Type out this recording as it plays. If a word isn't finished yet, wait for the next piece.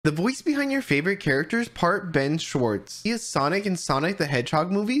The voice behind your favorite characters, part Ben Schwartz. He is Sonic in Sonic the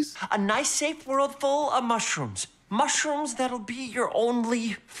Hedgehog movies. A nice, safe world full of mushrooms. Mushrooms that'll be your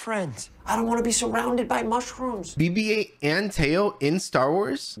only friends. I don't want to be surrounded by mushrooms. BB-8 and Teo in Star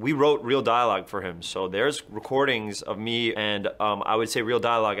Wars. We wrote real dialogue for him, so there's recordings of me and I would say real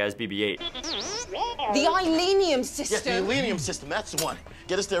dialogue as BB-8. The Ilenium system. Yes, the Ilenium system, that's the one.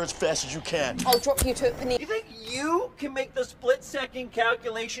 Get us there as fast as you can. I'll drop you to it, Panini. You think you can make the split-second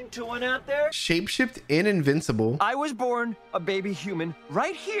calculation to one out there? Shapeshift in Invincible. I was born a baby human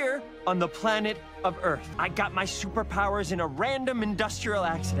right here on the planet of Earth. I got my superpowers in a random industrial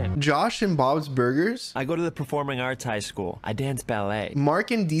accident. Josh in Bob's Burgers. I go to the performing arts high school. I dance ballet.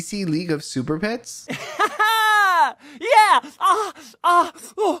 Mark in DC League of Super Pets. Yeah!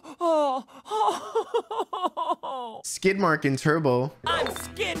 Skidmark in Turbo. I'm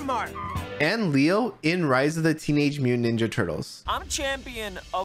Skidmark. And Leo in Rise of the Teenage Mutant Ninja Turtles. I'm champion of